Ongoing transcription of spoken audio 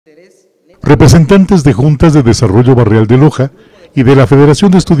Representantes de juntas de desarrollo barrial de Loja y de la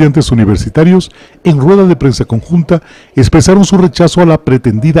Federación de Estudiantes Universitarios, en rueda de prensa conjunta, expresaron su rechazo a la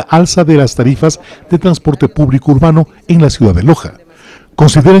pretendida alza de las tarifas de transporte público urbano en la ciudad de Loja.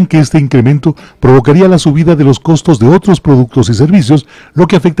 Consideran que este incremento provocaría la subida de los costos de otros productos y servicios, lo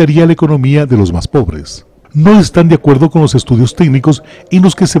que afectaría a la economía de los más pobres. No están de acuerdo con los estudios técnicos en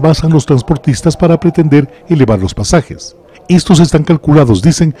los que se basan los transportistas para pretender elevar los pasajes. Estos están calculados,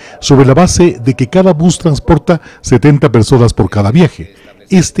 dicen, sobre la base de que cada bus transporta 70 personas por cada viaje.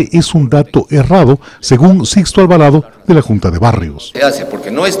 Este es un dato errado, según Sixto Alvarado, de la Junta de Barrios. Se hace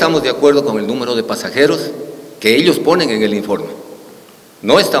porque no estamos de acuerdo con el número de pasajeros que ellos ponen en el informe.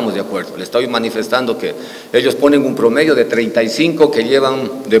 No estamos de acuerdo, le estoy manifestando que ellos ponen un promedio de 35 que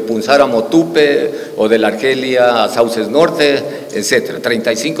llevan de Punzar a Motupe o de la Argelia a Sauces Norte, etcétera.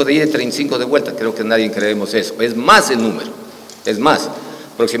 35 de ida y 35 de vuelta, creo que nadie creemos eso. Es más el número, es más,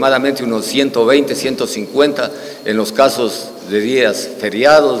 aproximadamente unos 120, 150 en los casos de días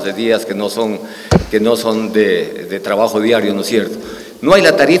feriados, de días que no son de trabajo diario, ¿no es cierto? No hay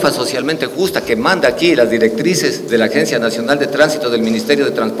la tarifa socialmente justa que manda aquí las directrices de la Agencia Nacional de Tránsito del Ministerio de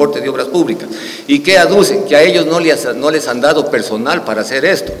Transporte y Obras Públicas. ¿Y qué aducen? Que a ellos no les han dado personal para hacer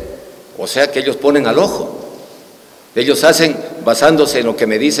esto. O sea que ellos ponen al ojo. Ellos hacen basándose en lo que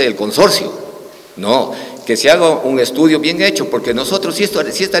me dice el consorcio. No, que se haga un estudio bien hecho, porque nosotros sí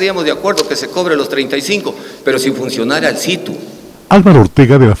estaríamos de acuerdo que se cobre los 35, pero si funcionara el situ. Álvaro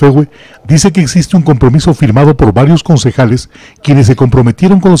Ortega, de la FEUE, dice que existe un compromiso firmado por varios concejales quienes se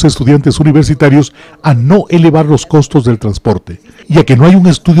comprometieron con los estudiantes universitarios a no elevar los costos del transporte, ya que no hay un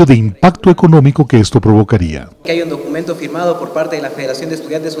estudio de impacto económico que esto provocaría. Hay un documento firmado por parte de la Federación de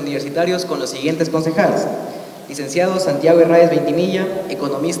Estudiantes Universitarios con los siguientes concejales: licenciado Santiago Herráez Ventimilla,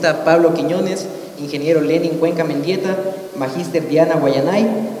 economista Pablo Quiñones, ingeniero Lenin Cuenca Mendieta, magíster Diana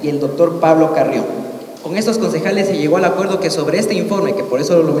Guayanay y el doctor Pablo Carrión. Con estos concejales se llegó al acuerdo que sobre este informe, que por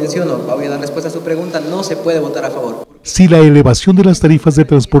eso lo menciono, voy a dar respuesta a su pregunta, no se puede votar a favor. Si la elevación de las tarifas de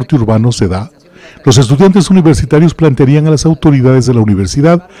transporte urbano se da, los estudiantes universitarios plantearían a las autoridades de la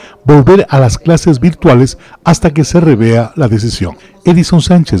universidad volver a las clases virtuales hasta que se revea la decisión. Edison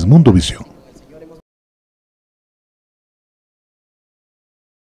Sánchez, Mundovisión.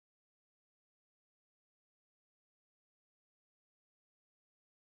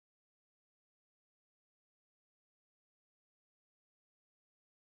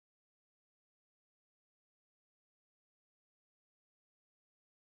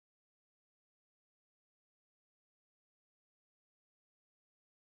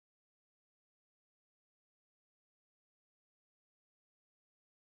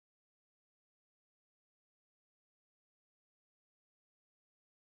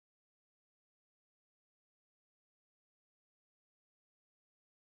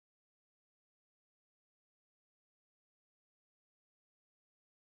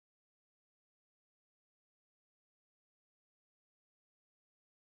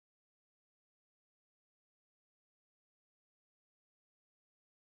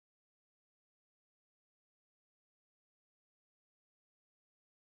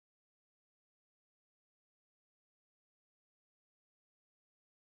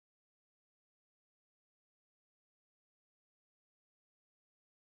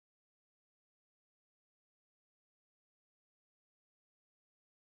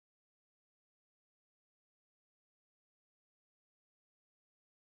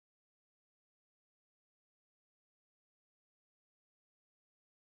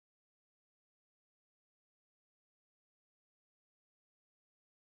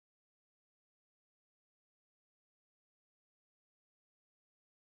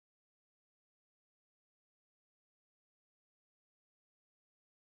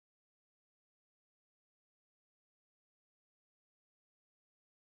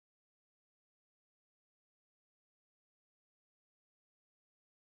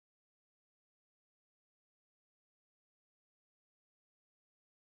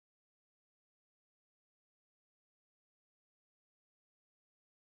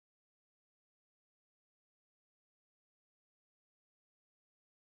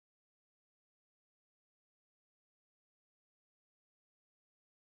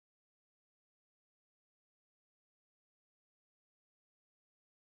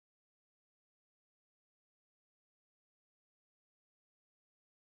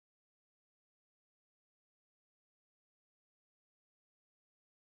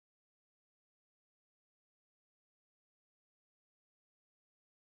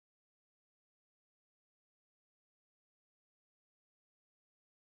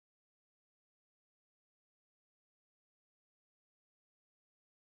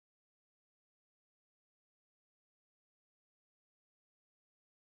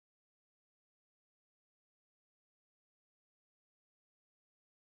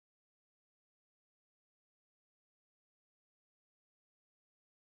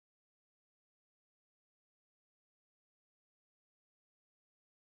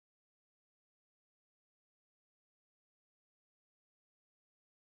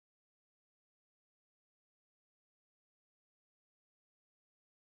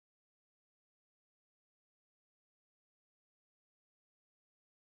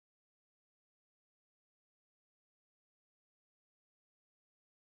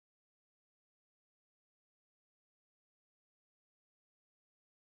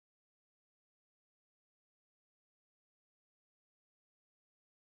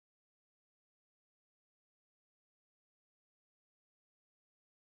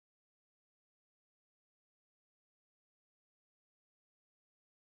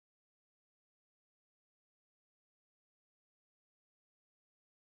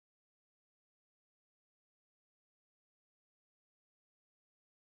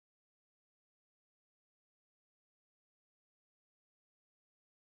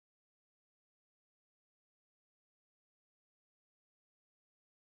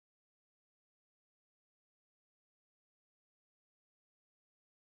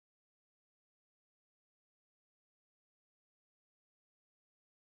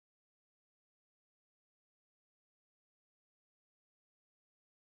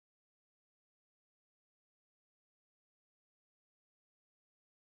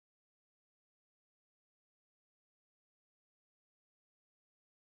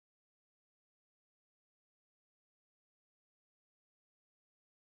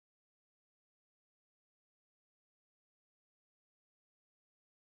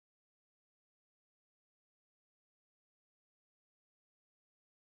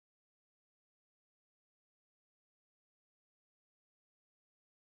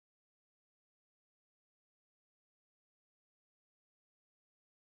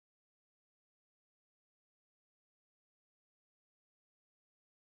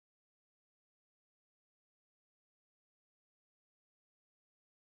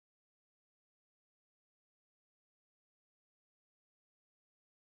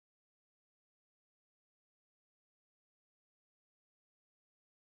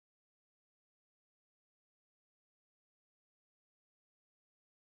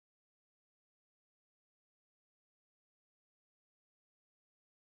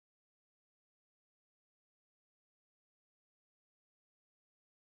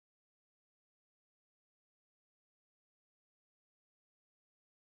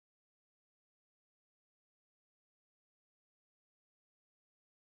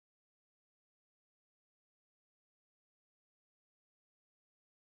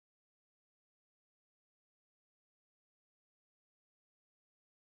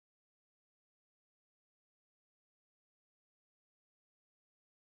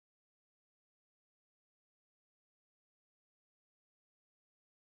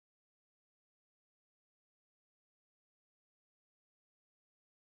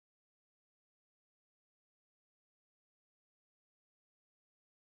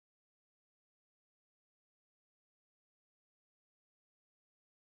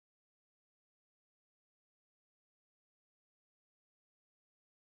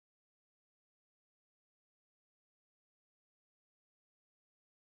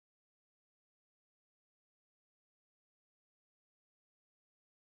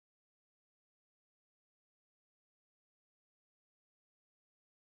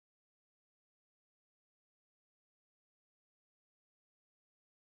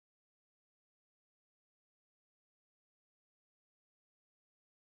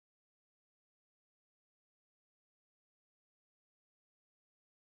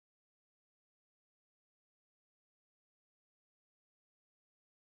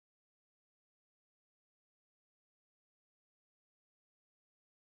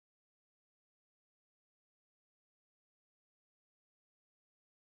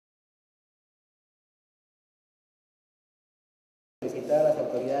 solicitar a las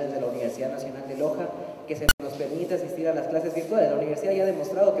autoridades de la Universidad Nacional de Loja que se nos permita asistir a las clases virtuales. La universidad ya ha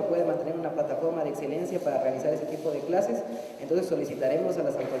demostrado que puede mantener una plataforma de excelencia para realizar ese tipo de clases, entonces solicitaremos a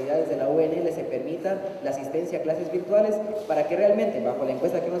las autoridades de la UNL se permita la asistencia a clases virtuales para que realmente, bajo la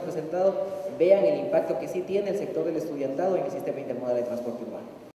encuesta que hemos presentado, vean el impacto que sí tiene el sector del estudiantado en el sistema intermodal de transporte urbano.